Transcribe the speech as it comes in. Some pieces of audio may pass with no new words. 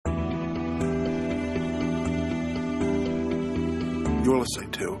You're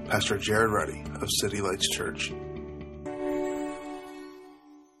listening to Pastor Jared Ruddy of City Lights Church.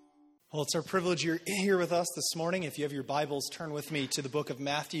 Well, it's our privilege you're here with us this morning. If you have your Bibles, turn with me to the book of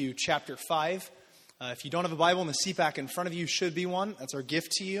Matthew, chapter 5. If you don't have a Bible in the seat back in front of you, should be one. That's our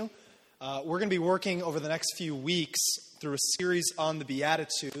gift to you. We're going to be working over the next few weeks through a series on the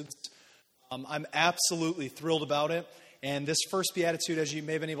Beatitudes. I'm absolutely thrilled about it. And this first Beatitude, as you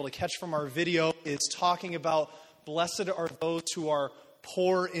may have been able to catch from our video, is talking about blessed are those who are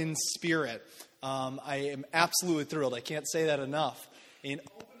poor in spirit. I am absolutely thrilled. I can't say that enough. In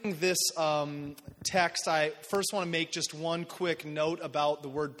opening this text, I first want to make just one quick note about the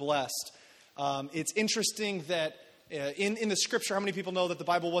word blessed. It's interesting that in the scripture, how many people know that the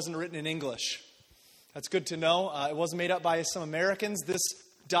Bible wasn't written in English? That's good to know. It wasn't made up by some Americans. This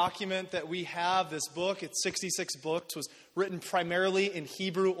document that we have, this book, it's 66 books, was written primarily in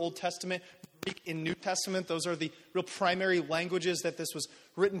Hebrew, Old Testament, Greek, and New Testament. Those are the real primary languages that this was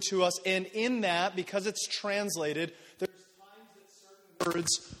written to us. And in that, because it's translated, there's times that certain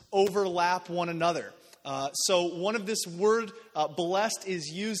words overlap one another. So one of this word, blessed, is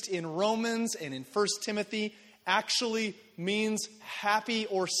used in Romans and in 1 Timothy, actually means happy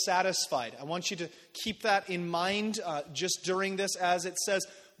or satisfied. I want you to keep that in mind just during this, as it says,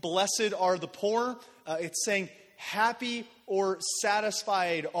 blessed are the poor. It's saying happy or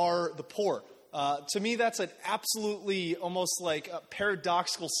satisfied are the poor. To me, that's an absolutely almost like a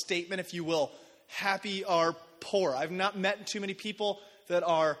paradoxical statement, if you will. Happy are poor. I've not met too many people that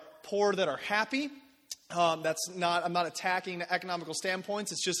are poor that are happy. I'm not attacking economical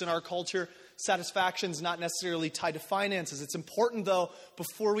standpoints. It's just in our culture, satisfaction is not necessarily tied to finances. It's important, though,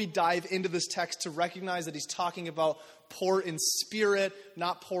 before we dive into this text, to recognize that he's talking about poor in spirit,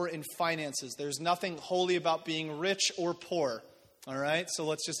 not poor in finances. There's nothing holy about being rich or poor. All right? So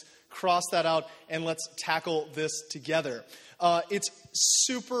let's just cross that out and let's tackle this together. It's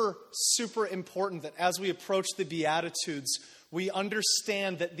super, super important that as we approach the Beatitudes, we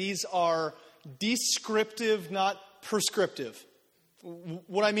understand that these are descriptive, not prescriptive.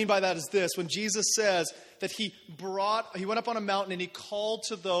 What I mean by that is this. When Jesus says that he went up on a mountain and he called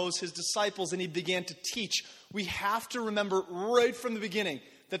to those, his disciples, and he began to teach, we have to remember right from the beginning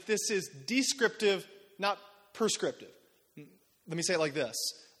that this is descriptive, not prescriptive. Let me say it like this.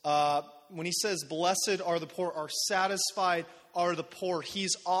 When he says, blessed are the poor, are satisfied are the poor,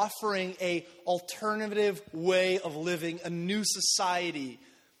 he's offering an alternative way of living, a new society.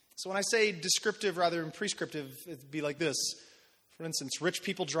 So when I say descriptive rather than prescriptive, it'd be like this. For instance, rich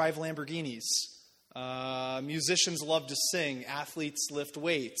people drive Lamborghinis. Musicians love to sing. Athletes lift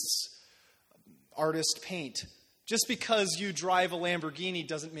weights. Artists paint. Just because you drive a Lamborghini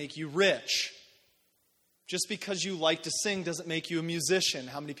doesn't make you rich. Just because you like to sing doesn't make you a musician.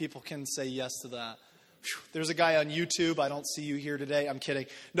 How many people can say yes to that? There's a guy on YouTube. I don't see you here today. I'm kidding.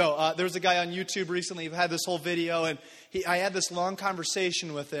 No, there was a guy on YouTube recently who had this whole video, and I had this long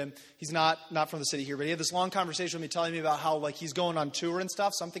conversation with him. He's not from the city here, but he had this long conversation with me telling me about how like he's going on tour and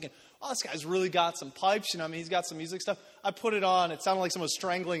stuff. So I'm thinking, oh, this guy's really got some pipes. He's got some music stuff. I put it on. It sounded like someone was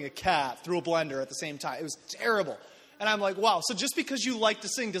strangling a cat through a blender at the same time. It was terrible. And I'm like, wow, so just because you like to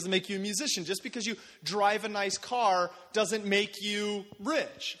sing doesn't make you a musician. Just because you drive a nice car doesn't make you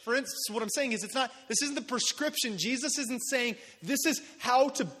rich. For instance, what I'm saying is this isn't the prescription. Jesus isn't saying this is how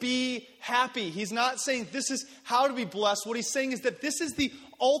to be happy. He's not saying this is how to be blessed. What he's saying is that this is the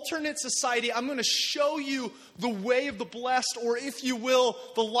alternate society. I'm going to show you the way of the blessed, or if you will,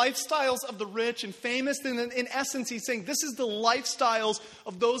 the lifestyles of the rich and famous. And in essence, he's saying this is the lifestyles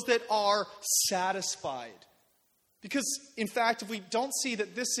of those that are satisfied. Because, in fact, if we don't see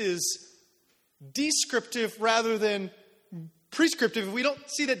that this is descriptive rather than prescriptive, if we don't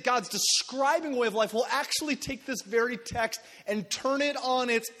see that God's describing a way of life, we'll actually take this very text and turn it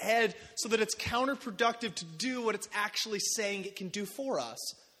on its head so that it's counterproductive to do what it's actually saying it can do for us.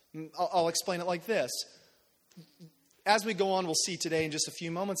 I'll explain it like this. As we go on, we'll see today in just a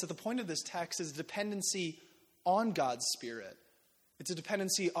few moments that the point of this text is dependency on God's Spirit. It's a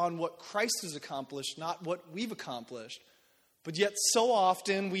dependency on what Christ has accomplished, not what we've accomplished. But yet so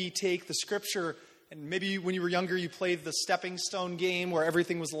often we take the scripture, and maybe when you were younger you played the stepping stone game where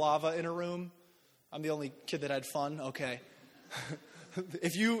everything was lava in a room. I'm the only kid that had fun. Okay.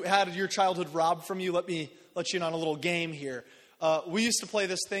 If you had your childhood robbed from you, let me let you in on a little game here. We used to play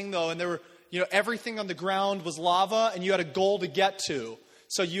this thing though, and there were, everything on the ground was lava, and you had a goal to get to.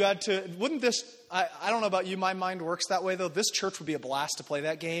 So you had to, wouldn't this, I don't know about you, my mind works that way though. This church would be a blast to play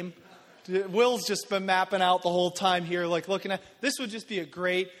that game. Will's just been mapping out the whole time here, like looking at, this would just be a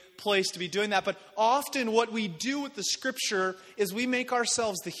great place to be doing that. But often what we do with the Scripture is we make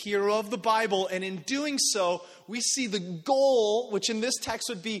ourselves the hero of the Bible. And in doing so, we see the goal, which in this text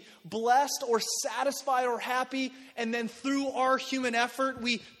would be blessed or satisfied or happy. And then through our human effort,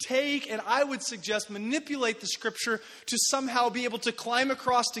 we take, and I would suggest manipulate the Scripture to somehow be able to climb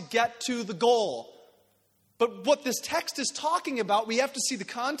across to get to the goal. But what this text is talking about, we have to see the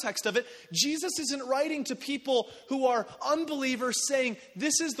context of it. Jesus isn't writing to people who are unbelievers saying,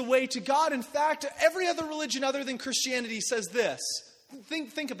 this is the way to God. In fact, every other religion other than Christianity says this.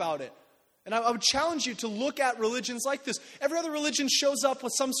 Think about it. And I would challenge you to look at religions like this. Every other religion shows up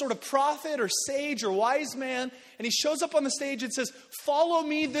with some sort of prophet or sage or wise man, and he shows up on the stage and says, follow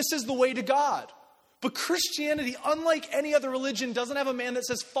me, this is the way to God. But Christianity, unlike any other religion, doesn't have a man that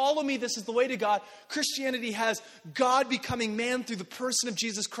says, follow me, this is the way to God. Christianity has God becoming man through the person of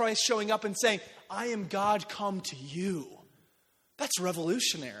Jesus Christ showing up and saying, I am God, come to you. That's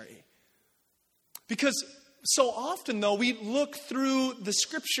revolutionary. Because so often, though, we look through the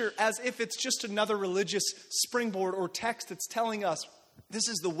Scripture as if it's just another religious springboard or text that's telling us this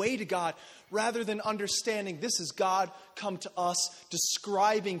is the way to God, rather than understanding this is God come to us,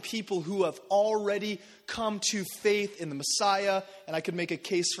 describing people who have already come to faith in the Messiah. And I could make a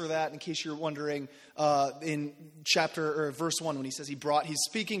case for that in case you're wondering in verse 1 when he says he's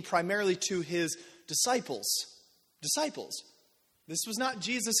speaking primarily to his disciples. This was not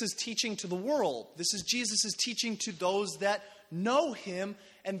Jesus' teaching to the world. This is Jesus' teaching to those that know him,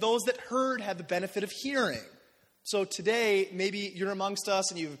 and those that had the benefit of hearing. So today, maybe you're amongst us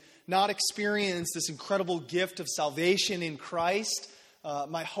and you've not experienced this incredible gift of salvation in Christ.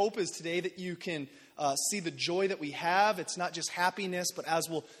 My hope is today that you can see the joy that we have. It's not just happiness, but as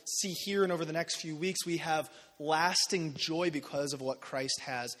we'll see here and over the next few weeks, we have lasting joy because of what Christ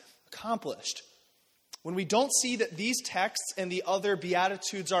has accomplished. When we don't see that these texts and the other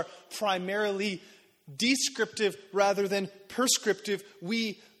Beatitudes are primarily descriptive rather than prescriptive,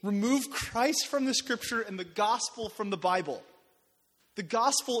 we remove Christ from the Scripture and the gospel from the Bible. The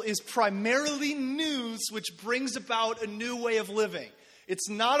gospel is primarily news which brings about a new way of living. It's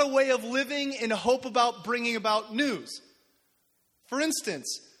not a way of living in a hope about bringing about news. For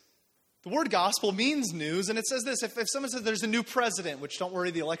instance, the word gospel means news, and it says this. If someone says there's a new president, which don't worry,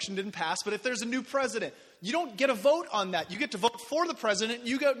 the election didn't pass, but if there's a new president, you don't get a vote on that. You get to vote for the president.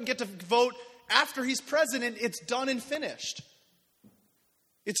 You get to vote after he's president. It's done and finished.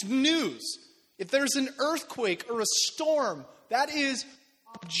 It's news. If there's an earthquake or a storm, that is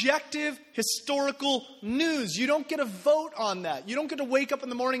objective historical news. You don't get a vote on that. You don't get to wake up in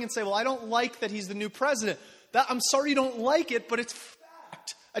the morning and say, well, I don't like that he's the new president. I'm sorry you don't like it, but it's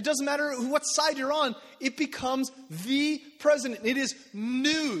fact. It doesn't matter what side you're on. It becomes the president. It is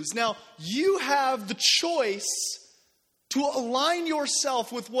news. Now, you have the choice to align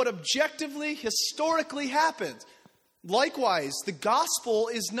yourself with what objectively, historically happens. Likewise, the gospel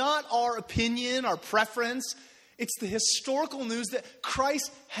is not our opinion, our preference. It's the historical news that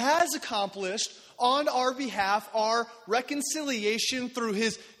Christ has accomplished on our behalf, our reconciliation through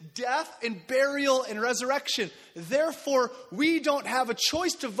his death and burial and resurrection. Therefore, we don't have a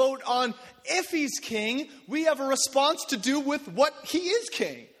choice to vote on if he's king. We have a response to do with what he is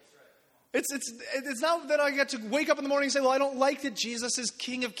king. It's not that I get to wake up in the morning and say, well, I don't like that Jesus is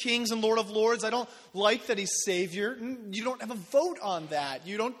King of Kings and Lord of Lords. I don't like that he's Savior. You don't have a vote on that.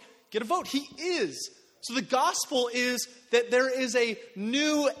 You don't get a vote. He is. So the gospel is that there is a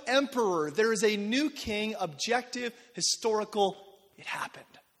new emperor. There is a new king, objective, historical. It happened.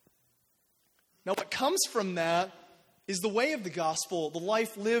 Now what comes from that is the way of the gospel, the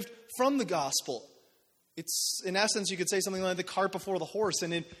life lived from the gospel. It's, in essence, you could say something like the cart before the horse.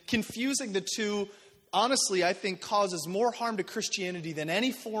 And in confusing the two, honestly, I think causes more harm to Christianity than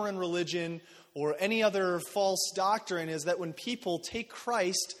any foreign religion or any other false doctrine, is that when people take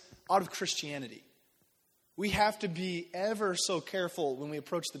Christ out of Christianity, we have to be ever so careful when we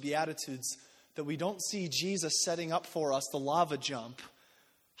approach the Beatitudes that we don't see Jesus setting up for us the lava jump,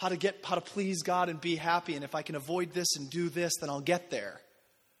 how to please God and be happy, and if I can avoid this and do this, then I'll get there.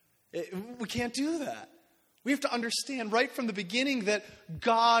 We can't do that. We have to understand right from the beginning that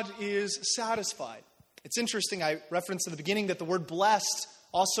God is satisfied. It's interesting, I referenced at the beginning that the word blessed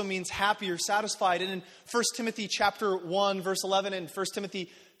also means happy or satisfied. And in 1 Timothy chapter 1, verse 11, and 1 Timothy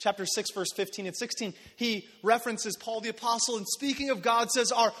chapter 6, verse 15 and 16, he references Paul the Apostle, and speaking of God,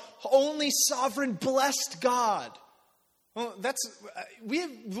 says, our only sovereign blessed God. Well,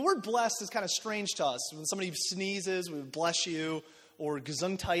 the word blessed is kind of strange to us. When somebody sneezes, we bless you. Or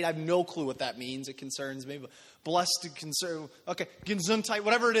Gesundheit, I have no clue what that means. It concerns me. But blessed, okay, Gesundheit,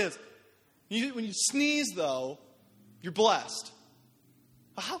 whatever it is. When you sneeze, though, you're blessed.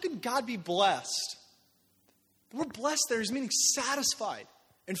 How can God be blessed? The word blessed there is meaning satisfied.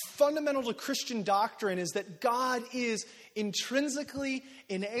 And fundamental to Christian doctrine is that God is intrinsically,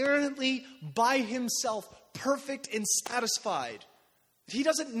 inherently, by himself, perfect and satisfied. He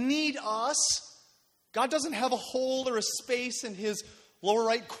doesn't need us. God doesn't have a hole or a space in his lower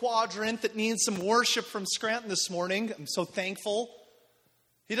right quadrant that needs some worship from Scranton this morning. I'm so thankful.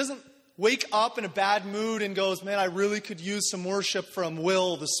 He doesn't wake up in a bad mood and goes, man, I really could use some worship from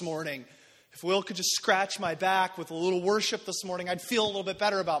Will this morning. If Will could just scratch my back with a little worship this morning, I'd feel a little bit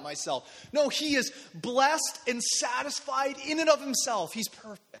better about myself. No, he is blessed and satisfied in and of himself. He's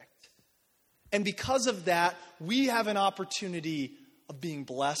perfect. And because of that, we have an opportunity of being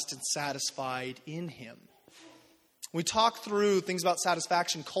blessed and satisfied in him. We talk through things about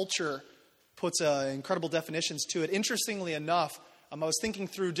satisfaction. Culture puts incredible definitions to it. Interestingly enough, I was thinking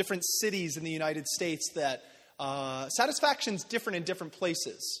through different cities in the United States that satisfaction's different in different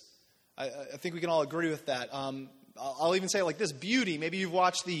places. I think we can all agree with that. I'll even say it like this. Beauty, maybe you've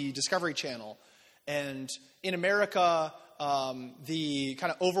watched the Discovery Channel. And in America, the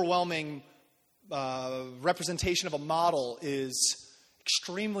kind of overwhelming representation of a model is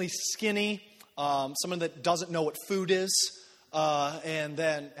extremely skinny, someone that doesn't know what food is, and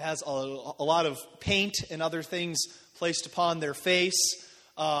then has a lot of paint and other things placed upon their face.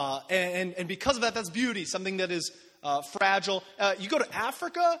 And because of that, that's beauty, something that is fragile. You go to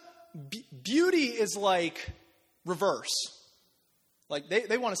Africa, beauty is like reverse. Like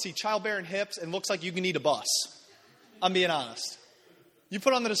they want to see childbearing hips and looks like you can eat a bus. I'm being honest. You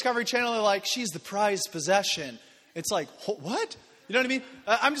put on the Discovery Channel, they're like, she's the prized possession. It's like, what? You know what I mean?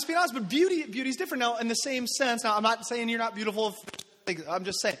 I'm just being honest, but beauty's different now in the same sense. Now, I'm not saying you're not beautiful. I'm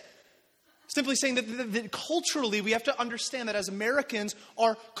just saying. Simply saying that culturally, we have to understand that as Americans,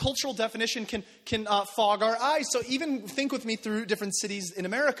 our cultural definition can fog our eyes. So even think with me through different cities in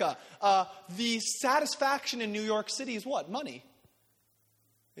America. The satisfaction in New York City is what? Money.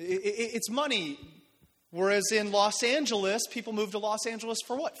 It's money. Whereas in Los Angeles, people move to Los Angeles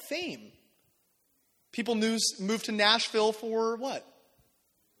for what? Fame. People move to Nashville for what?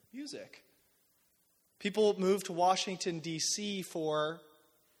 Music. People move to Washington, D.C. for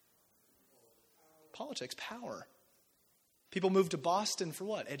politics, power. People move to Boston for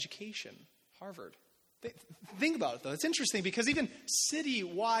what? Education. Harvard. Think about it, though. It's interesting because even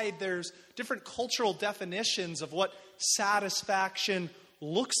city-wide, there's different cultural definitions of what satisfaction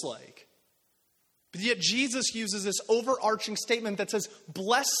looks like. But yet Jesus uses this overarching statement that says,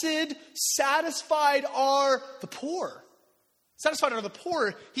 blessed, satisfied are the poor. Satisfied are the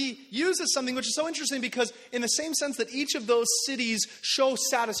poor. He uses something which is so interesting because in the same sense that each of those cities show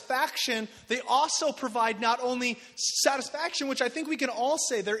satisfaction, they also provide not only satisfaction, which I think we can all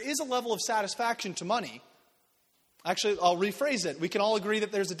say there is a level of satisfaction to money. Actually, I'll rephrase it. We can all agree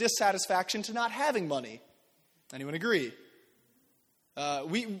that there's a dissatisfaction to not having money. Anyone agree?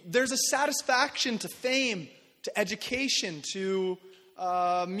 There's a satisfaction to fame, to education, to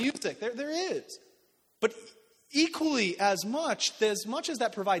music. There is. But equally as much as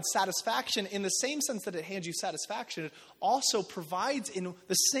that provides satisfaction, in the same sense that it hands you satisfaction, it also provides in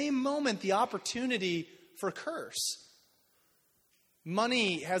the same moment the opportunity for a curse.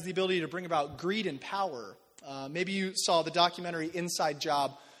 Money has the ability to bring about greed and power. Maybe you saw the documentary Inside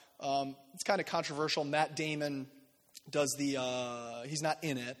Job. It's kind of controversial. Matt Damon does he's not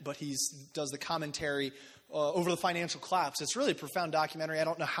in it, but he does the commentary over the financial collapse. It's really a profound documentary. I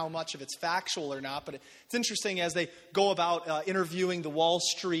don't know how much of it's factual or not, but it's interesting as they go about interviewing the Wall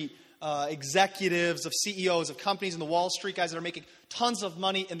Street executives of CEOs of companies and the Wall Street guys that are making tons of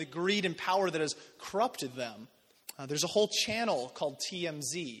money and the greed and power that has corrupted them. There's a whole channel called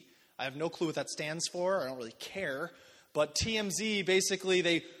TMZ. I have no clue what that stands for. I don't really care. But TMZ, basically,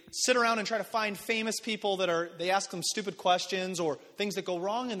 they sit around and try to find famous people they ask them stupid questions or things that go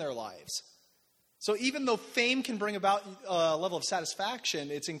wrong in their lives. So even though fame can bring about a level of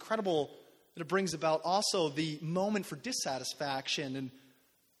satisfaction, it's incredible that it brings about also the moment for dissatisfaction. And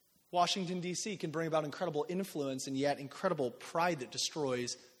Washington, D.C. can bring about incredible influence and yet incredible pride that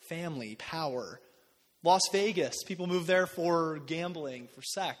destroys family, power. Las Vegas, people move there for gambling, for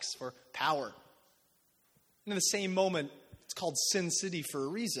sex, for power. And in the same moment, it's called Sin City for a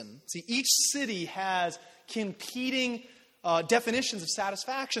reason. See, each city has competing definitions of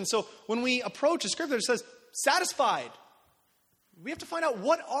satisfaction. So when we approach a scripture that says satisfied, we have to find out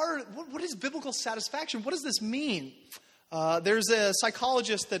what is biblical satisfaction? What does this mean? There's a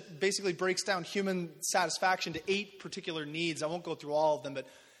psychologist that basically breaks down human satisfaction to 8 particular needs. I won't go through all of them,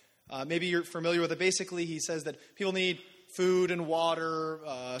 but maybe you're familiar with it. Basically, he says that people need food and water,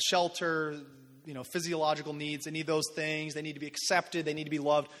 shelter, physiological needs. They need those things. They need to be accepted. They need to be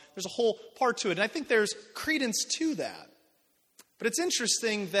loved. There's a whole part to it. And I think there's credence to that. But it's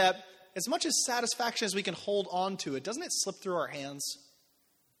interesting that as much as satisfaction as we can hold on to it, doesn't it slip through our hands?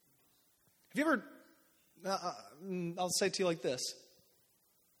 Have you ever, I'll say it to you like this.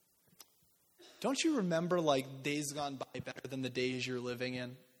 Don't you remember days gone by better than the days you're living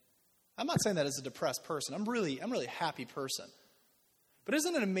in? I'm not saying that as a depressed person. I'm really a happy person. But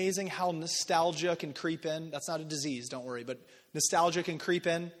isn't it amazing how nostalgia can creep in? That's not a disease, don't worry, but nostalgia can creep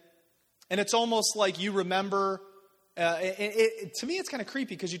in. And it's almost like you remember, to me it's kind of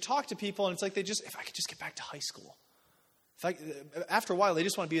creepy because you talk to people and it's like if I could just get back to high school. After a while, they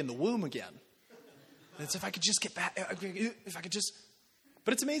just want to be in the womb again. And it's if I could just get back,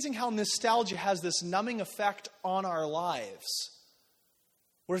 But it's amazing how nostalgia has this numbing effect on our lives.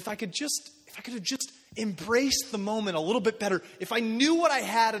 Where if I could have just embraced the moment a little bit better, if I knew what I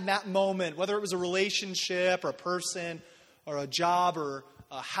had in that moment, whether it was a relationship or a person or a job or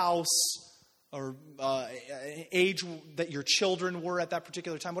a house or age that your children were at that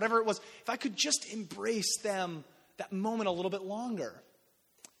particular time, whatever it was, if I could just embrace them, that moment a little bit longer.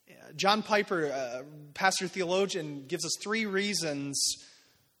 John Piper, pastor theologian, gives us 3 reasons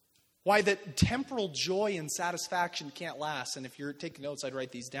why that temporal joy and satisfaction can't last. And if you're taking notes, I'd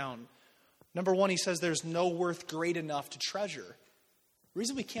write these down. Number 1, he says there's no worth great enough to treasure. The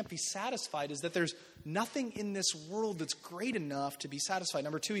reason we can't be satisfied is that there's nothing in this world that's great enough to be satisfied.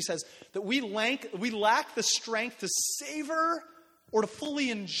 Number 2, he says that we lack the strength to savor or to fully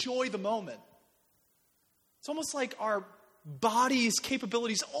enjoy the moment. It's almost like our body's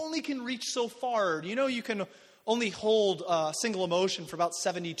capabilities only can reach so far. You can only hold a single emotion for about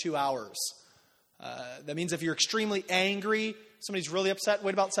 72 hours. That means if you're extremely angry, somebody's really upset,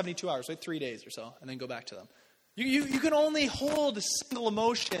 wait about 72 hours, wait 3 days or so, and then go back to them. You can only hold a single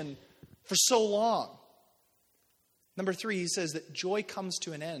emotion for so long. Number 3, he says that joy comes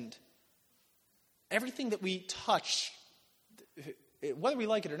to an end. Everything that we touch, whether we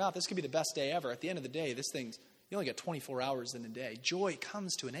like it or not, this could be the best day ever. At the end of the day, you only get 24 hours in a day. Joy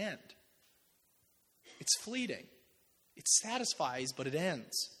comes to an end. It's fleeting. It satisfies, but it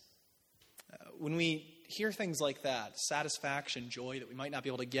ends. When we hear things like that, satisfaction, joy that we might not be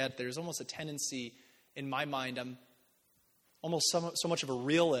able to get, there's almost a tendency in my mind, I'm almost so much of a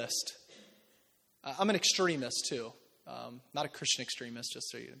realist. I'm an extremist too. Not a Christian extremist,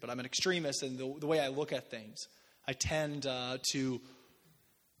 just so you know, but I'm an extremist in the way I look at things. I tend to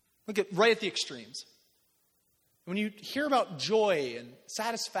look right at the extremes. When you hear about joy and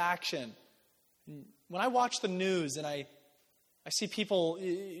satisfaction, when I watch the news and I see people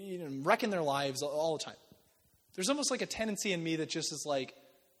wrecking their lives all the time, there's almost like a tendency in me that just is like,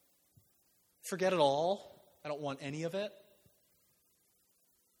 forget it all. I don't want any of it.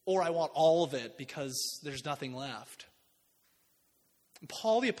 Or I want all of it because there's nothing left. And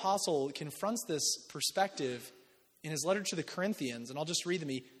Paul the Apostle confronts this perspective in his letter to the Corinthians, and I'll just read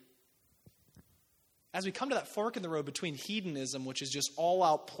them. As we come to that fork in the road between hedonism, which is just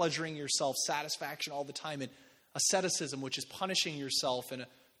all-out pleasuring yourself, satisfaction all the time, and asceticism, which is punishing yourself in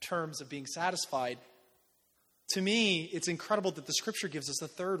terms of being satisfied, to me, it's incredible that the Scripture gives us a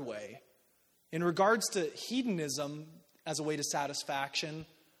third way. In regards to hedonism as a way to satisfaction,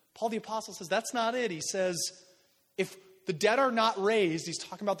 Paul the Apostle says that's not it. He says, if the dead are not raised, he's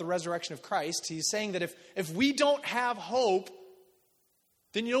talking about the resurrection of Christ, he's saying that if we don't have hope,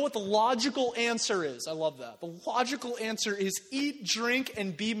 then you know what the logical answer is? I love that. The logical answer is eat, drink,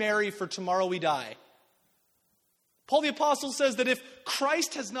 and be merry, for tomorrow we die. Paul the Apostle says that if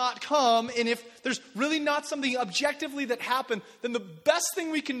Christ has not come, and if there's really not something objectively that happened, then the best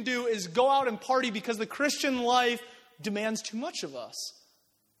thing we can do is go out and party because the Christian life demands too much of us.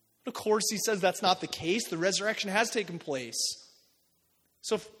 But of course, he says that's not the case. The resurrection has taken place.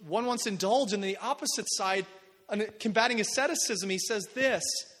 So if one wants to indulge in the opposite side, combating asceticism, he says this: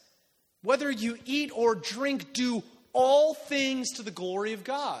 whether you eat or drink, do all things to the glory of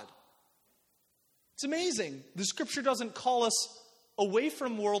God. It's amazing. The Scripture doesn't call us away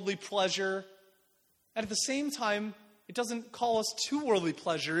from worldly pleasure, and at the same time, it doesn't call us to worldly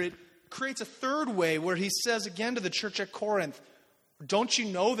pleasure. It creates a third way where he says again to the church at Corinth, don't you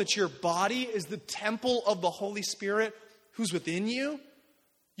know that your body is the temple of the Holy Spirit who's within you?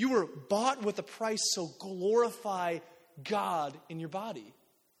 You were bought with a price, so glorify God in your body.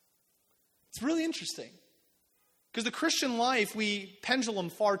 It's really interesting. Because the Christian life, we pendulum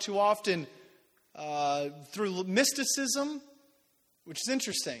far too often through mysticism, which is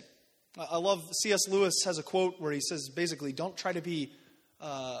interesting. I love C.S. Lewis has a quote where he says, basically, don't try to be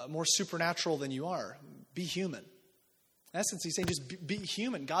more supernatural than you are. Be human. In essence, he's saying just be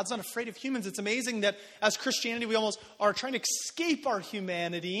human. God's not afraid of humans. It's amazing that as Christianity, we almost are trying to escape our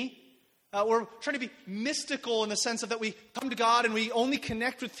humanity. We're trying to be mystical in the sense of that we come to God and we only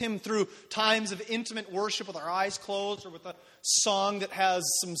connect with him through times of intimate worship with our eyes closed, or with a song that has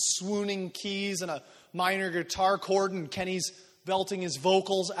some swooning keys and a minor guitar chord and Kenny's belting his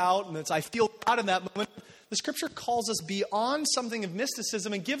vocals out, and I feel God in that moment. The Scripture calls us beyond something of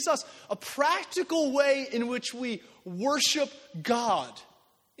mysticism and gives us a practical way in which we worship God,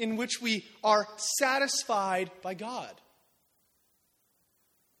 in which we are satisfied by God.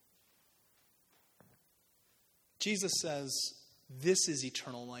 Jesus says, this is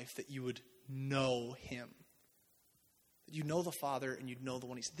eternal life, that you would know him. That you know the Father and you'd know the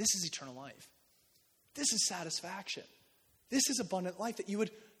one he's. This is eternal life. This is satisfaction. This is abundant life, that you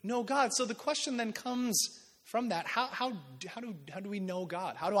would know God. So the question then comes from that. How do we know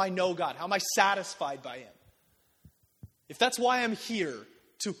God? How do I know God? How am I satisfied by him? If that's why I'm here,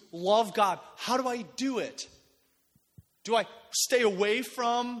 to love God, how do I do it? Do I stay away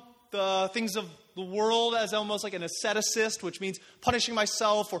from the things of the world as almost like an asceticist, which means punishing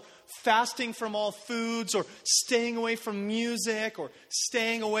myself, or fasting from all foods, or staying away from music, or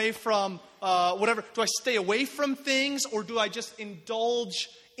staying away from whatever? Do I stay away from things, or do I just indulge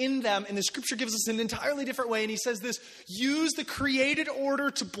in them? And the Scripture gives us an entirely different way. And he says this: use the created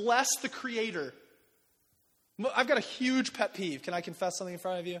order to bless the Creator. I've got a huge pet peeve. Can I confess something in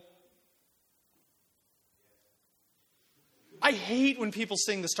front of you? I hate when people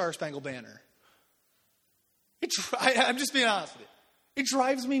sing the Star Spangled Banner. I'm just being honest with you. It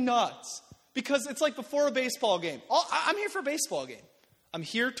drives me nuts. Because it's like before a baseball game. I'm here for a baseball game. I'm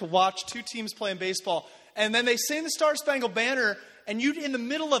here to watch two teams playing baseball. And then they sing the Star Spangled Banner, and in the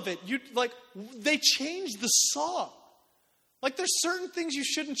middle of it, they change the song. Like, there's certain things you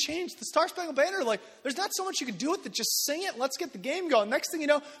shouldn't change. The Star Spangled Banner, there's not so much you can do with it. Just sing it. Let's get the game going. Next thing you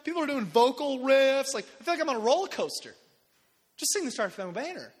know, people are doing vocal riffs. I feel like I'm on a roller coaster. Just sing the Star Spangled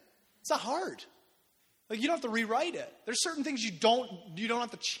Banner. It's not hard. You don't have to rewrite it. There's certain things you don't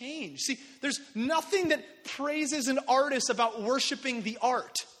have to change. See, there's nothing that praises an artist about worshiping the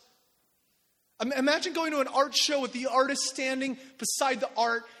art. Imagine going to an art show with the artist standing beside the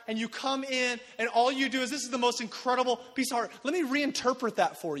art, and you come in, and all you do is, this is the most incredible piece of art. Let me reinterpret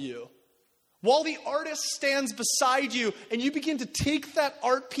that for you. While the artist stands beside you, and you begin to take that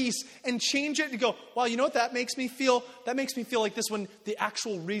art piece and change it and go, wow, you know what that makes me feel? That makes me feel like this, when the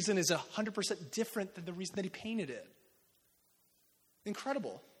actual reason is 100% different than the reason that he painted it.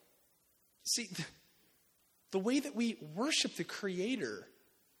 Incredible. See, the way that we worship the Creator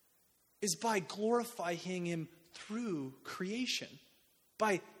is by glorifying him through creation,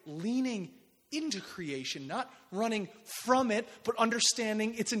 by leaning into creation, not running from it, but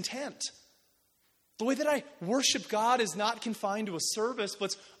understanding its intent. The way that I worship God is not confined to a service, but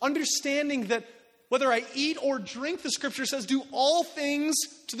it's understanding that whether I eat or drink, the Scripture says, do all things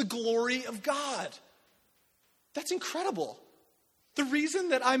to the glory of God. That's incredible. The reason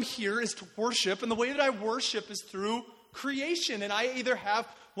that I'm here is to worship, and the way that I worship is through creation. And I either have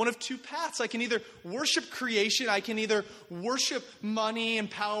one of two paths. I can either worship creation, I can either worship money and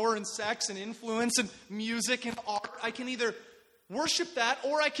power and sex and influence and music and art. I can either worship that,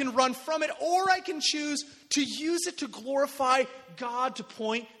 or I can run from it, or I can choose to use it to glorify God, to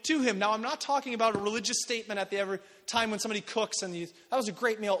point to him. Now, I'm not talking about a religious statement at every time when somebody cooks and that was a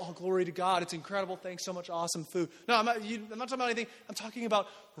great meal. Oh, glory to God. It's incredible. Thanks so much. Awesome food. No, I'm not talking about anything. I'm talking about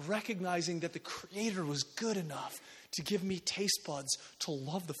recognizing that the Creator was good enough to give me taste buds to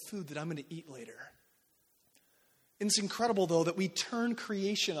love the food that I'm going to eat later. And it's incredible, though, that we turn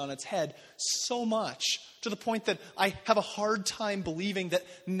creation on its head so much to the point that I have a hard time believing that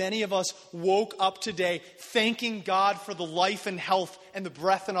many of us woke up today thanking God for the life and health and the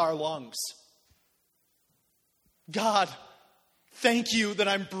breath in our lungs. God, thank you that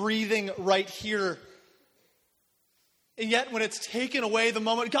I'm breathing right here. And yet when it's taken away, the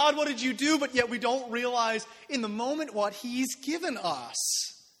moment, God, what did you do? But yet we don't realize in the moment what he's given us.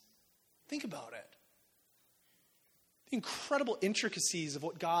 Think about it. The incredible intricacies of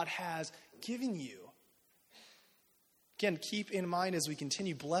what God has given you. Again, keep in mind as we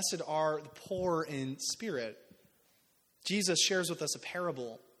continue, blessed are the poor in spirit. Jesus shares with us a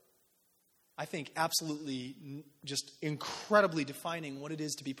parable, I think absolutely just incredibly defining what it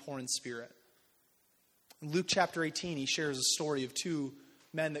is to be poor in spirit. In Luke chapter 18, he shares a story of two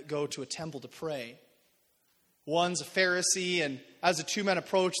men that go to a temple to pray. One's a Pharisee, and as the two men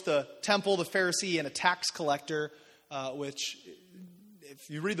approach the temple, the Pharisee and a tax collector, which, if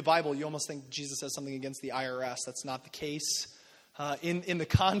you read the Bible, you almost think Jesus has something against the IRS. That's not the case. In the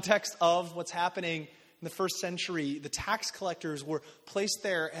context of what's happening, in the first century, the tax collectors were placed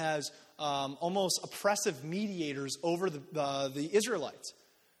there as almost oppressive mediators over the Israelites.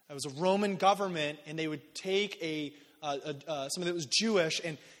 It was a Roman government, and they would take somebody that was Jewish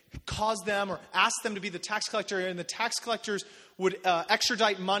and cause them or ask them to be the tax collector, and the tax collectors would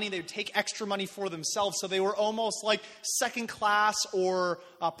extradite money. They would take extra money for themselves, so they were almost like second class or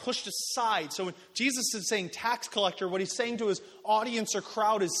pushed aside. So when Jesus is saying tax collector, what he's saying to his audience or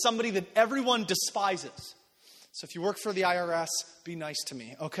crowd is somebody that everyone despises. So if you work for the IRS, be nice to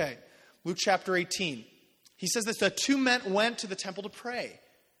me. Okay, Luke chapter 18. He says this, the two men went to the temple to pray,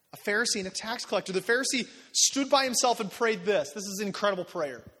 a Pharisee and a tax collector. The Pharisee stood by himself and prayed this. This is an incredible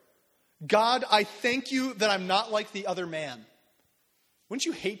prayer. God, I thank you that I'm not like the other man. Wouldn't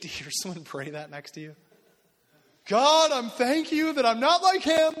you hate to hear someone pray that next to you? God, I thank you that I'm not like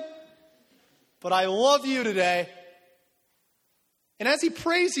him, but I love you today. And as he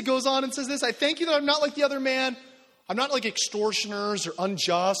prays, he goes on and says this, I thank you that I'm not like the other man. I'm not like extortioners or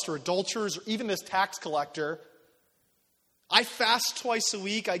unjust or adulterers or even this tax collector. I fast twice a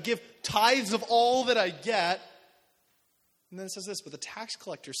week. I give tithes of all that I get. And then it says this, but the tax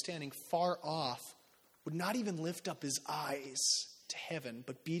collector standing far off would not even lift up his eyes to heaven,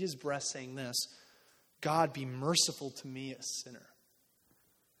 but beat his breast saying this, God, be merciful to me, a sinner.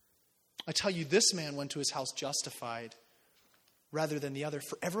 I tell you, this man went to his house justified rather than the other.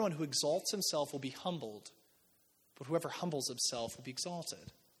 For everyone who exalts himself will be humbled, but whoever humbles himself will be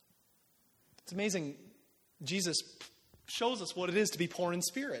exalted. It's amazing. Jesus shows us what it is to be poor in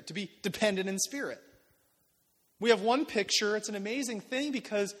spirit, to be dependent in spirit. We have one picture. It's an amazing thing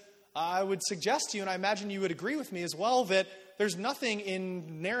because I would suggest to you, and I imagine you would agree with me as well, that there's nothing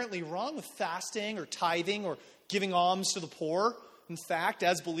inherently wrong with fasting or tithing or giving alms to the poor. In fact,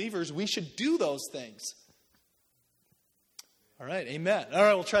 as believers, we should do those things. All right, amen. All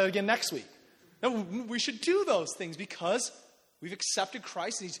right, we'll try that again next week. No, we should do those things because we've accepted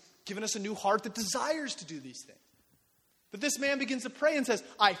Christ and he's given us a new heart that desires to do these things. But this man begins to pray and says,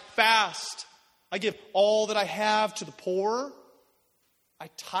 I fast. I give all that I have to the poor. I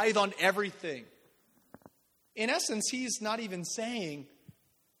tithe on everything. In essence, he's not even saying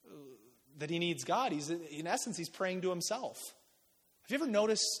that he needs God. In essence, he's praying to himself. Have you ever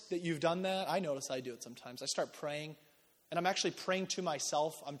noticed that you've done that? I notice I do it sometimes. I start praying, and I'm actually praying to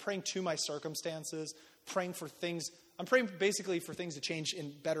myself. I'm praying to my circumstances, praying for things. I'm praying basically for things to change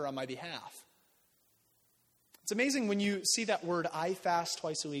better on my behalf. It's amazing when you see that word, I fast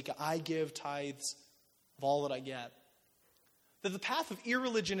twice a week, I give tithes of all that I get, that the path of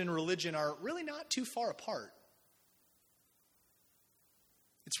irreligion and religion are really not too far apart.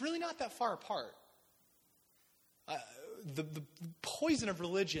 It's really not that far apart. The poison of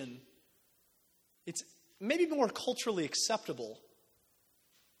religion, it's maybe more culturally acceptable,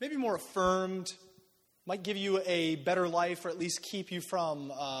 maybe more affirmed, might give you a better life or at least keep you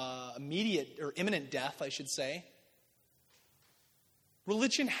from immediate or imminent death, I should say.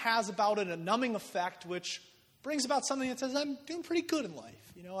 Religion has about it a numbing effect which brings about something that says, I'm doing pretty good in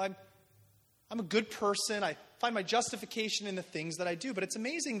life. You know, I'm a good person. I find my justification in the things that I do. But it's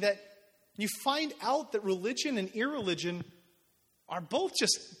amazing that you find out that religion and irreligion are both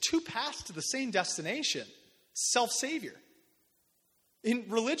just two paths to the same destination, self-savior. In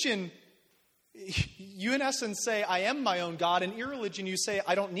religion, you in essence say, I am my own God. In irreligion, you say,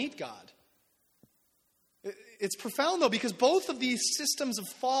 I don't need God. It's profound, though, because both of these systems of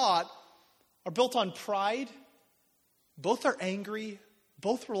thought are built on pride. Both are angry.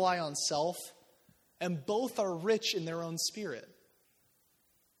 Both rely on self. And both are rich in their own spirit.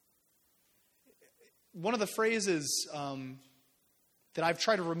 One of the phrases that I've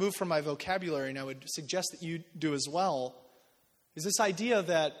tried to remove from my vocabulary, and I would suggest that you do as well, is this idea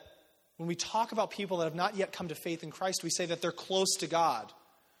that when we talk about people that have not yet come to faith in Christ, we say that they're close to God.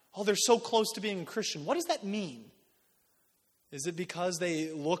 Oh, they're so close to being a Christian. What does that mean? Is it because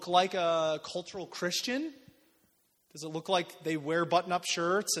they look like a cultural Christian? Does it look like they wear button-up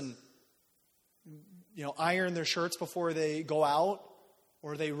shirts and, iron their shirts before they go out?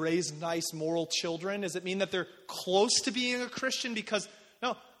 Or they raise nice moral children? Does it mean that they're close to being a Christian? Because,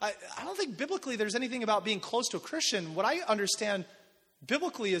 no, I don't think biblically there's anything about being close to a Christian. What I understand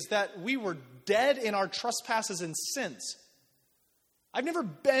biblically is that we were dead in our trespasses and sins. I've never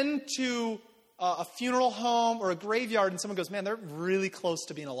been to a funeral home or a graveyard and someone goes, man, they're really close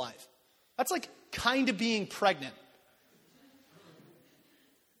to being alive. That's like kind of being pregnant.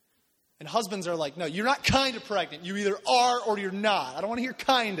 And husbands are like, no, you're not kind of pregnant. You either are or you're not. I don't want to hear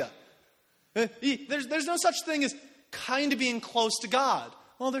kind of. There's no such thing as kind of being close to God.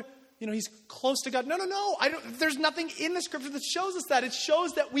 Well, he's close to God. No. There's nothing in the scripture that shows us that. It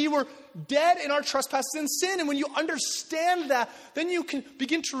shows that we were dead in our trespasses and sin. And when you understand that, then you can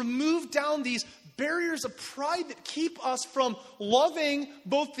begin to remove down these barriers of pride that keep us from loving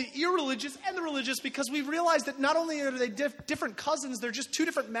both the irreligious and the religious, because we realize that not only are they different cousins, they're just two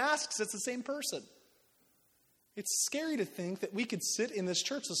different masks. It's the same person. It's scary to think that we could sit in this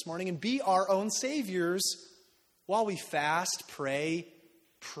church this morning and be our own saviors while we fast, pray,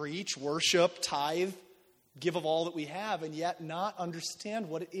 preach, worship, tithe, give of all that we have, and yet not understand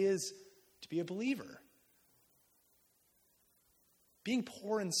what it is to be a believer. Being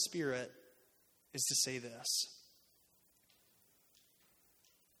poor in spirit is to say this: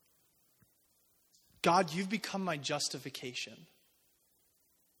 God, you've become my justification.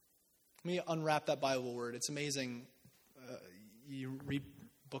 Let me unwrap that Bible word. It's amazing. You read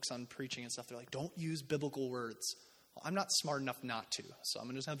books on preaching and stuff. They're like, don't use biblical words. Well, I'm not smart enough not to, so I'm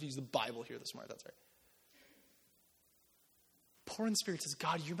going to just have to use the Bible here this morning. That's right. Poor in spirit says,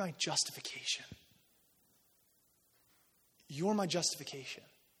 God, you're my justification. You're my justification.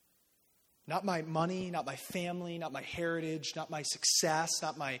 Not my money, not my family, not my heritage, not my success,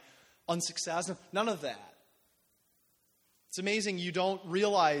 not my unsuccess. None of that. It's amazing you don't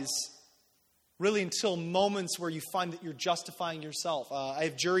realize really until moments where you find that you're justifying yourself. I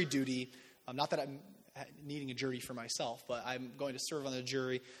have jury duty. Not that I'm needing a jury for myself, but I'm going to serve on the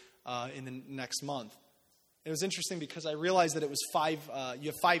jury in the next month. It was interesting because I realized that it was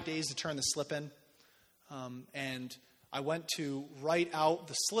you have 5 days to turn the slip in. And I went to write out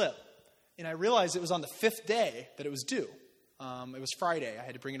the slip. And I realized it was on the 5th day that it was due. It was Friday. I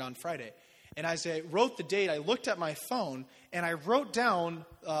had to bring it on Friday. And as I wrote the date, I looked at my phone, and I wrote down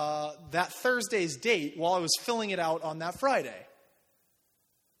that Thursday's date while I was filling it out on that Friday.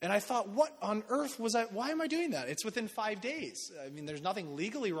 And I thought, what on earth why am I doing that? It's within 5 days. I mean, there's nothing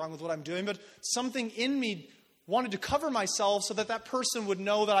legally wrong with what I'm doing, but something in me wanted to cover myself so that that person would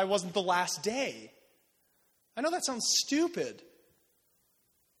know that I wasn't the last day. I know that sounds stupid.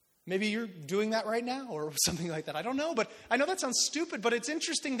 Maybe you're doing that right now or something like that. I don't know, but I know that sounds stupid, but it's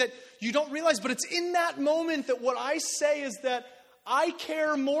interesting that you don't realize, but it's in that moment that what I say is that I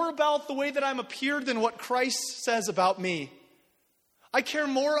care more about the way that I'm appeared than what Christ says about me. I care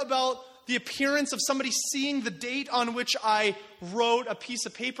more about the appearance of somebody seeing the date on which I wrote a piece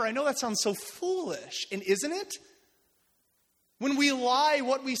of paper. I know that sounds so foolish, and isn't it? When we lie,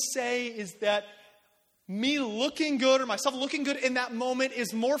 what we say is that me looking good or myself looking good in that moment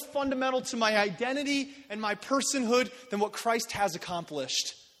is more fundamental to my identity and my personhood than what Christ has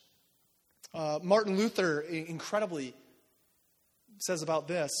accomplished. Martin Luther incredibly says about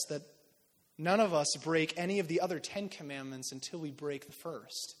this, that none of us break any of the other 10 commandments until we break the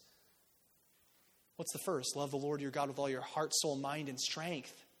first. What's the first? Love the Lord your God with all your heart, soul, mind, and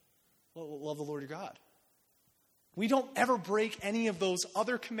strength. Love the Lord your God. We don't ever break any of those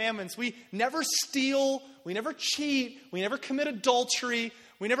other commandments. We never steal. We never cheat. We never commit adultery.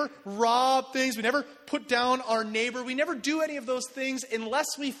 We never rob things. We never put down our neighbor. We never do any of those things unless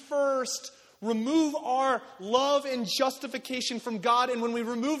we first remove our love and justification from God. And when we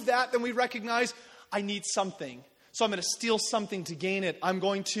remove that, then we recognize, I need something. So I'm going to steal something to gain it. I'm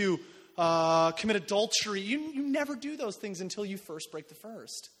going to commit adultery. You never do those things until you first break the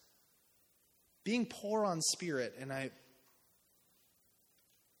first. Being poor on spirit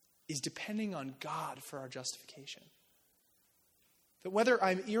is depending on God for our justification. That whether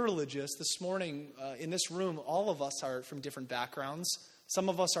I'm irreligious, this morning in this room, all of us are from different backgrounds. Some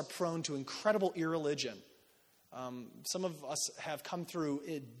of us are prone to incredible irreligion. Some of us have come through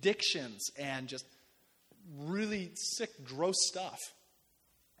addictions and just really sick, gross stuff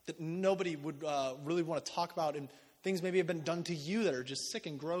that nobody would really want to talk about, and things maybe have been done to you that are just sick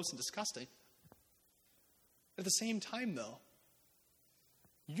and gross and disgusting. At the same time, though,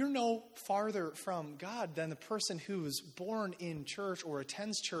 you're no farther from God than the person who is born in church or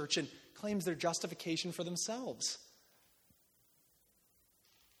attends church and claims their justification for themselves.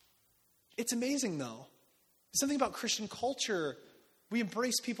 It's amazing, though. Something about Christian culture, we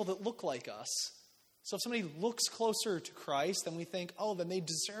embrace people that look like us. So if somebody looks closer to Christ, then we think, oh, then they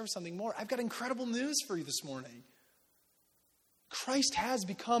deserve something more. I've got incredible news for you this morning. Christ has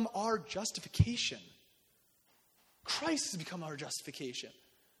become our justification. Christ has become our justification.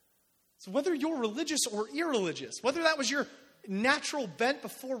 So whether you're religious or irreligious, whether that was your natural bent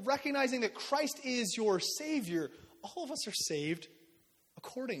before recognizing that Christ is your Savior, all of us are saved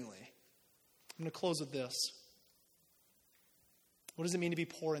accordingly. I'm going to close with this. What does it mean to be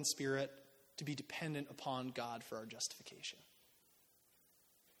poor in spirit? To be dependent upon God for our justification.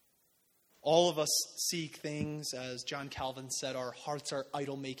 All of us seek things, as John Calvin said, our hearts are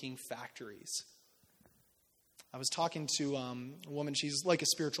idol-making factories. I was talking to a woman, she's like a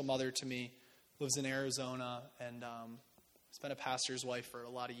spiritual mother to me, lives in Arizona, and has been a pastor's wife for a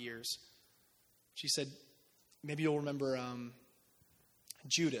lot of years. She said, maybe you'll remember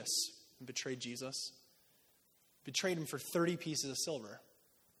Judas, who betrayed Jesus. Betrayed him for 30 pieces of silver.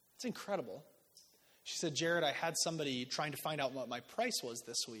 It's incredible. She said, Jared, I had somebody trying to find out what my price was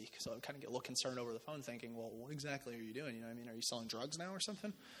this week. So I kind of get a little concerned over the phone thinking, well, what exactly are you doing? You know what I mean? Are you selling drugs now or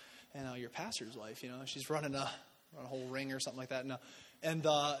something? And your pastor's wife, she's running a whole ring or something like that.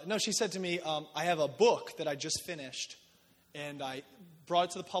 No, she said to me, I have a book that I just finished. And I brought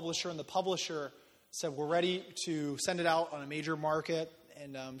it to the publisher, and the publisher said, we're ready to send it out on a major market.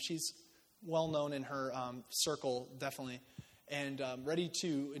 And she's well known in her circle, definitely. And ready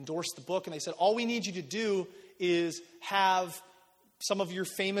to endorse the book. And they said, all we need you to do is have some of your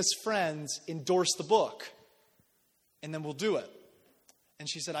famous friends endorse the book. And then we'll do it. And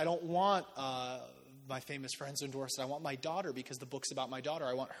she said, I don't want my famous friends to endorse it. I want my daughter, because the book's about my daughter.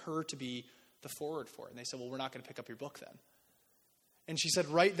 I want her to be the forward for it. And they said, well, we're not going to pick up your book then. And she said,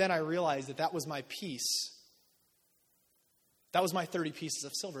 right then I realized that was my piece. That was my 30 pieces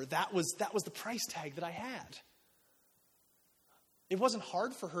of silver. That was the price tag that I had. It wasn't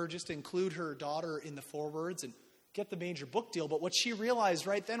hard for her just to include her daughter in the forewords and get the major book deal. But what she realized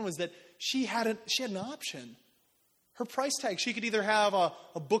right then was that she had an option. Her price tag, she could either have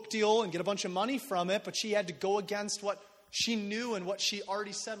a book deal and get a bunch of money from it, but she had to go against what she knew and what she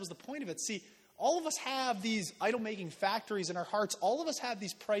already said was the point of it. See, all of us have these idol-making factories in our hearts. All of us have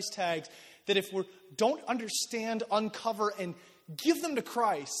these price tags that if we don't understand, uncover, and give them to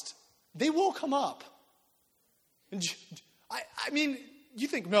Christ, they will come up. And I mean, you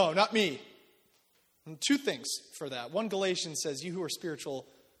think, no, not me. And two things for that. One, Galatians says, you who are spiritual,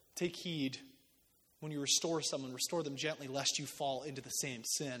 take heed when you restore someone, restore them gently, lest you fall into the same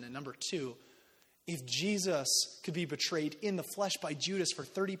sin. And number two, if Jesus could be betrayed in the flesh by Judas for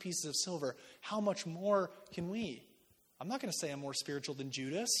 30 pieces of silver, how much more can we? I'm not going to say I'm more spiritual than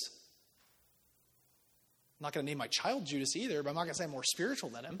Judas. I'm not going to name my child Judas either, but I'm not going to say I'm more spiritual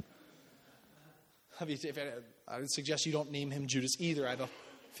than him. I would suggest you don't name him Judas either. I have a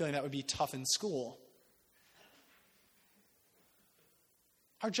feeling that would be tough in school.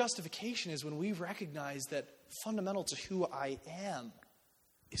 Our justification is when we recognize that fundamental to who I am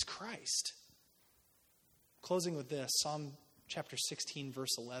is Christ. Closing with this, Psalm chapter 16,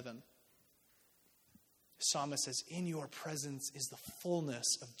 verse 11. The psalmist says, in your presence is the fullness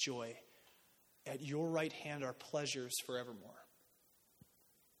of joy. At your right hand are pleasures forevermore.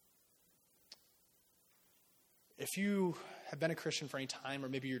 If you have been a Christian for any time, or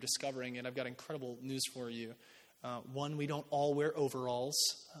maybe you're discovering it, I've got incredible news for you. One, we don't all wear overalls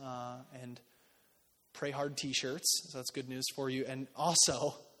and pray hard t-shirts, so that's good news for you. And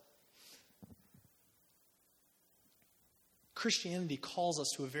also, Christianity calls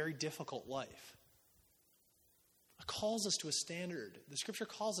us to a very difficult life. It calls us to a standard. The Scripture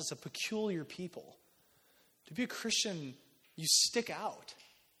calls us a peculiar people. To be a Christian, you stick out.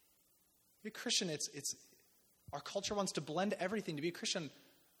 To be a Christian, it's our culture wants to blend everything. To be a Christian,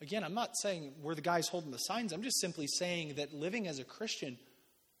 again, I'm not saying we're the guys holding the signs. I'm just simply saying that living as a Christian,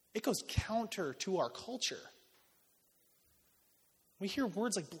 it goes counter to our culture. We hear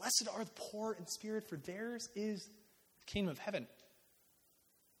words like, blessed are the poor in spirit, for theirs is the kingdom of heaven.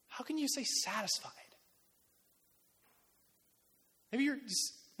 How can you say satisfied? Maybe you're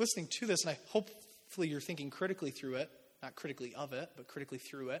just listening to this, and hopefully you're thinking critically through it. Not critically of it, but critically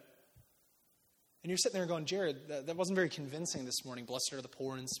through it. And you're sitting there going, Jared, that wasn't very convincing this morning. Blessed are the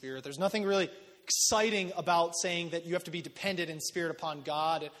poor in spirit. There's nothing really exciting about saying that you have to be dependent in spirit upon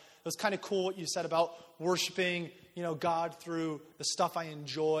God. It was kind of cool what you said about worshiping, God through the stuff I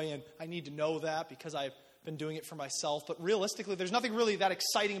enjoy, and I need to know that because I've been doing it for myself. But realistically, there's nothing really that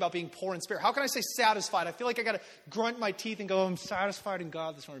exciting about being poor in spirit. How can I say satisfied? I feel like I got to grunt my teeth and go, I'm satisfied in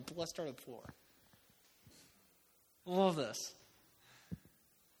God this morning. Blessed are the poor. I love this.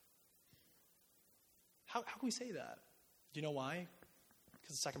 How can we say that? Do you know why?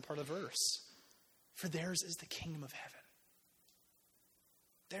 Because the second part of the verse. For theirs is the kingdom of heaven.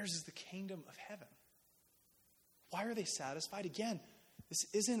 Theirs is the kingdom of heaven. Why are they satisfied? Again, this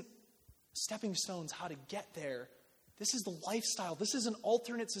isn't stepping stones how to get there. This is the lifestyle. This is an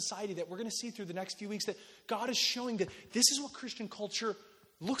alternate society that we're going to see through the next few weeks, that God is showing that this is what Christian culture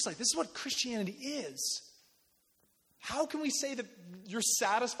looks like. This is what Christianity is. How can we say that you're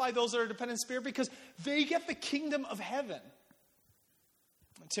satisfied, those that are dependent in spirit? Because they get the kingdom of heaven.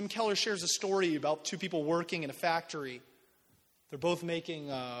 Tim Keller shares a story about two people working in a factory. They're both making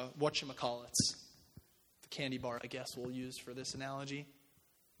whatchamacallits. The candy bar, I guess, we'll use for this analogy.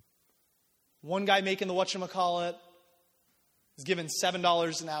 One guy making the whatchamacallit is given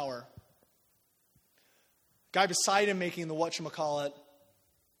 $7 an hour. Guy beside him making the whatchamacallit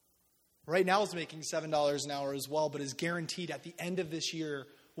right now is making $7 an hour as well, but is guaranteed at the end of this year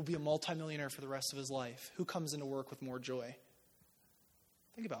will be a multimillionaire for the rest of his life. Who comes into work with more joy?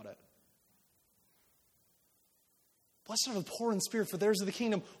 Think about it. Blessed are the poor in spirit, for theirs is the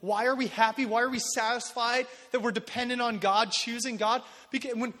kingdom. Why are we happy? Why are we satisfied that we're dependent on God, choosing God?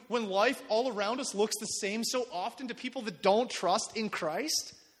 Because when life all around us looks the same so often to people that don't trust in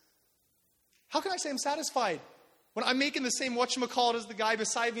Christ, how can I say I'm satisfied when I'm making the same whatchamacallit as the guy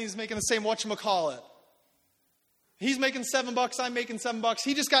beside me is making the same whatchamacallit? He's making $7, I'm making $7.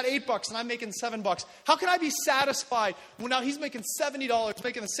 He just got $8 and I'm making $7. How can I be satisfied when now he's making $70,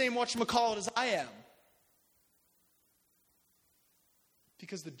 making the same whatchamacallit as I am?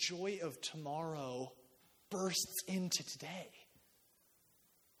 Because the joy of tomorrow bursts into today.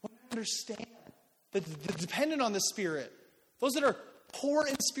 When I understand that the dependent on the Spirit, those that are poor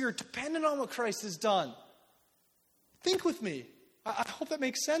in spirit, dependent on what Christ has done. Think with me. I hope that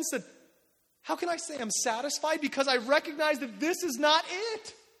makes sense. That how can I say I'm satisfied? Because I recognize that this is not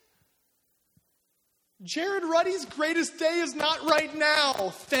it. Jared Ruddy's greatest day is not right now.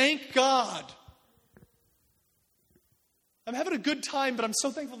 Thank God. I'm having a good time, but I'm so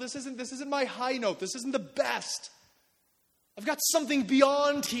thankful this isn't my high note. This isn't the best. I've got something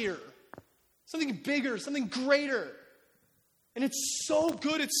beyond here. Something bigger, something greater. And it's so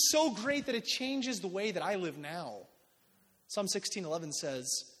good, it's so great that it changes the way that I live now. Psalm 16:11 says,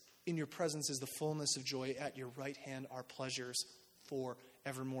 "In your presence is the fullness of joy. At your right hand are pleasures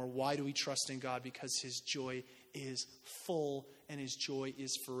forevermore." Why do we trust in God? Because his joy is full and his joy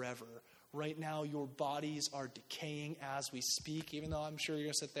is forever. Right now, your bodies are decaying as we speak, even though I'm sure you're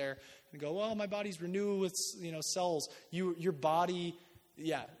going to sit there and go, well, my body's renewed with cells. Your body,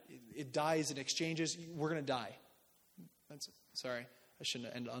 it dies, it exchanges. We're going to die. Sorry, I shouldn't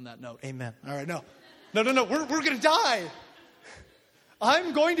have ended on that note. Amen. All right, no. We're going to die.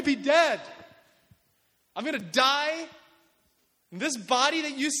 I'm going to be dead. I'm going to die. And this body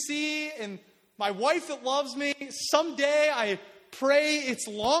that you see and my wife that loves me, someday I pray it's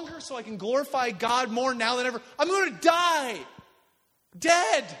longer so I can glorify God more now than ever. I'm going to die.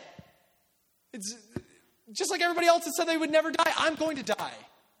 Dead. It's just like everybody else that said they would never die. I'm going to die.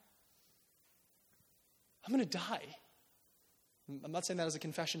 I'm going to die. I'm not saying that as a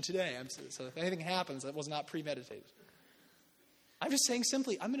confession today. So if anything happens, that was not premeditated. I'm just saying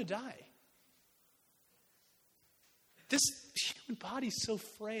simply, I'm going to die. This human body is so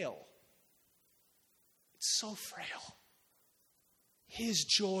frail. It's so frail. His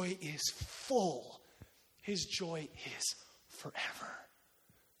joy is full. His joy is forever.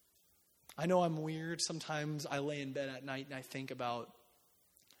 I know I'm weird. Sometimes I lay in bed at night and I think about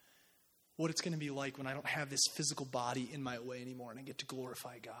what it's going to be like when I don't have this physical body in my way anymore and I get to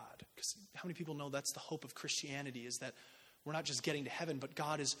glorify God. Because how many people know that's the hope of Christianity, is that we're not just getting to heaven, but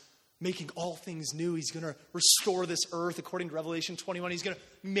God is making all things new. He's going to restore this earth according to Revelation 21. He's going to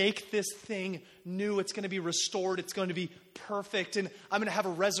make this thing new. It's going to be restored. It's going to be perfect. And I'm going to have a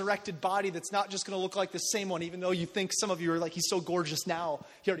resurrected body that's not just going to look like the same one, even though you think some of you are like, he's so gorgeous now.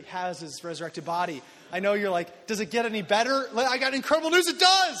 He already has his resurrected body. I know you're like, does it get any better? I got incredible news. It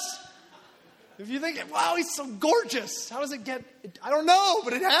does. If you think, wow, he's so gorgeous. How does it get? I don't know,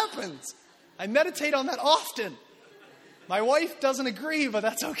 but it happens. I meditate on that often. My wife doesn't agree, but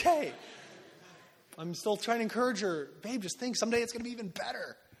that's okay. I'm still trying to encourage her. Babe, just think someday it's going to be even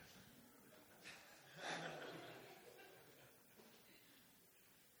better.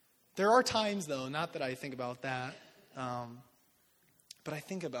 There are times, though, not that I think about that, but I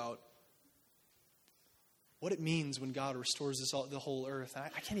think about what it means when God restores the whole earth.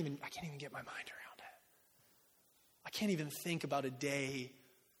 I can't even get my mind around it. I can't even think about a day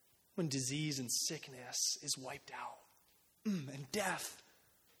when disease and sickness is wiped out. And death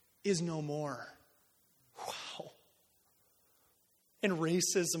is no more. Wow. And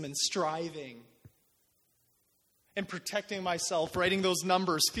racism and striving and protecting myself, writing those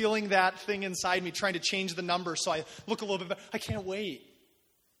numbers, feeling that thing inside me, trying to change the numbers so I look a little bit better. I can't wait.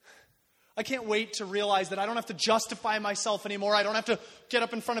 I can't wait to realize that I don't have to justify myself anymore. I don't have to get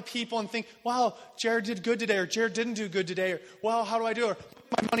up in front of people and think, wow, Jared did good today, or Jared didn't do good today, or wow, how do I do? Or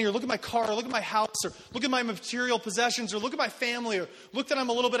look at my money, or look at my car, or look at my house, or look at my material possessions, or look at my family, or look that I'm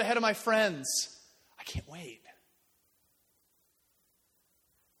a little bit ahead of my friends. I can't wait.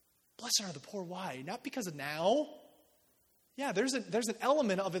 Blessed are the poor. Why? Not because of now. Yeah, there's an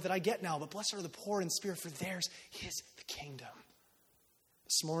element of it that I get now, but blessed are the poor in spirit, for theirs is the kingdom.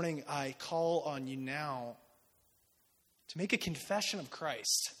 This morning, I call on you now to make a confession of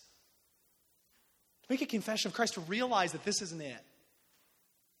Christ. To make a confession of Christ, to realize that this isn't it.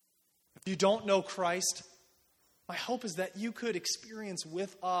 If you don't know Christ, my hope is that you could experience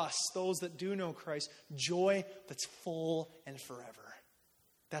with us, those that do know Christ, joy that's full and forever.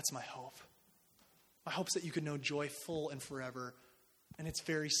 That's my hope. My hope is that you could know joy full and forever. And it's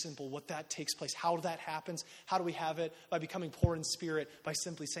very simple what that takes place, how that happens. How do we have it? By becoming poor in spirit, by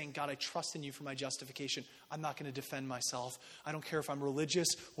simply saying, God, I trust in you for my justification. I'm not going to defend myself. I don't care if I'm religious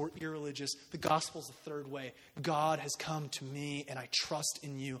or irreligious. The gospel is the third way. God has come to me, and I trust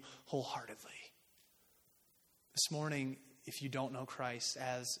in you wholeheartedly. This morning, if you don't know Christ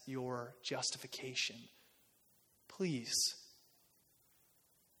as your justification, please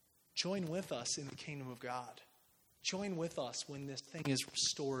join with us in the kingdom of God. Join with us when this thing is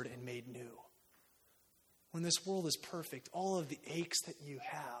restored and made new. When this world is perfect, all of the aches that you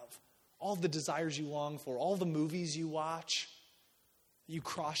have, all of the desires you long for, all the movies you watch, you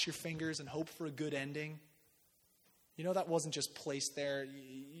cross your fingers and hope for a good ending. You know that wasn't just placed there.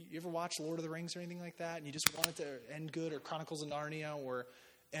 You ever watch Lord of the Rings or anything like that, and you just want it to end good, or Chronicles of Narnia, or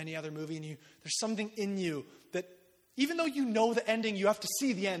any other movie, and there's something in you that even though you know the ending, you have to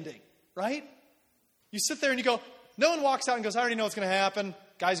see the ending, right? You sit there and you go, no one walks out and goes, I already know what's going to happen.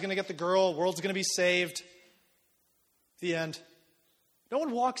 Guy's going to get the girl. World's going to be saved. The end. No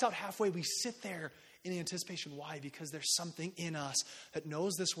one walks out halfway. We sit there in anticipation. Why? Because there's something in us that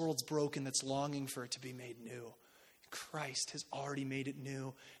knows this world's broken, that's longing for it to be made new. Christ has already made it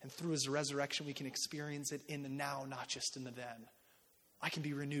new. And through his resurrection, we can experience it in the now, not just in the then. I can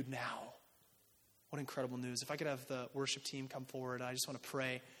be renewed now. What incredible news. If I could have the worship team come forward, I just want to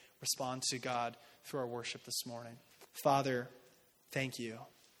pray, respond to God through our worship this morning. Father, thank you.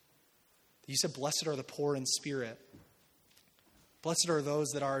 You said, blessed are the poor in spirit. Blessed are those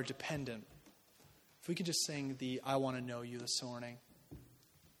that are dependent. If we could just sing the I Want to Know You this morning.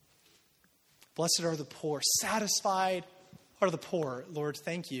 Blessed are the poor. Satisfied are the poor. Lord,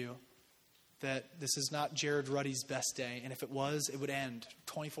 thank you that this is not Jared Ruddy's best day. And if it was, it would end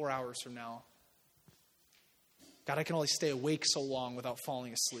 24 hours from now. God, I can only stay awake so long without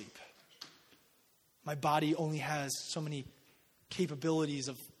falling asleep. My body only has so many capabilities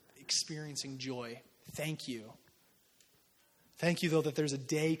of experiencing joy. Thank you. Thank you, though, that there's a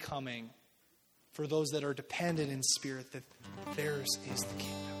day coming for those that are dependent in spirit, that theirs is the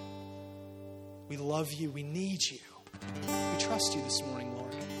kingdom. We love you. We need you. We trust you this morning,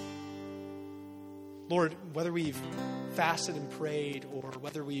 Lord. Lord, whether we've fasted and prayed, or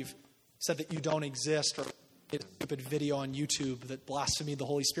whether we've said that you don't exist, or a stupid video on YouTube that blasphemed the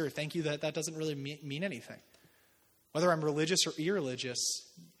Holy Spirit, thank you that that doesn't really mean anything. Whether I'm religious or irreligious,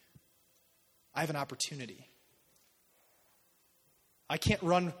 I have an opportunity. I can't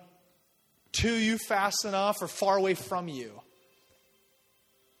run to you fast enough or far away from you.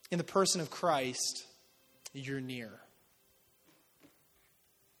 In the person of Christ, you're near.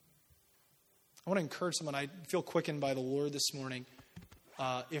 I want to encourage someone. I feel quickened by the Lord this morning.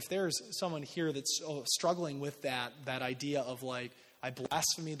 If there's someone here that's struggling with that idea of like, I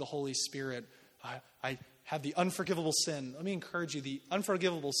blaspheme the Holy Spirit, I have the unforgivable sin. Let me encourage you. The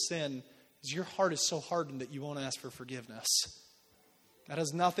unforgivable sin is your heart is so hardened that you won't ask for forgiveness. That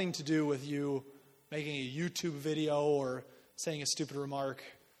has nothing to do with you making a YouTube video or saying a stupid remark to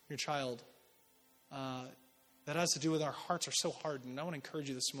your child. That has to do with our hearts are so hardened. I want to encourage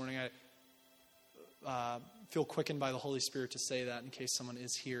you this morning. I feel quickened by the Holy Spirit to say that in case someone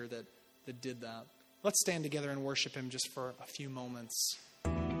is here that did that. Let's stand together and worship him just for a few moments.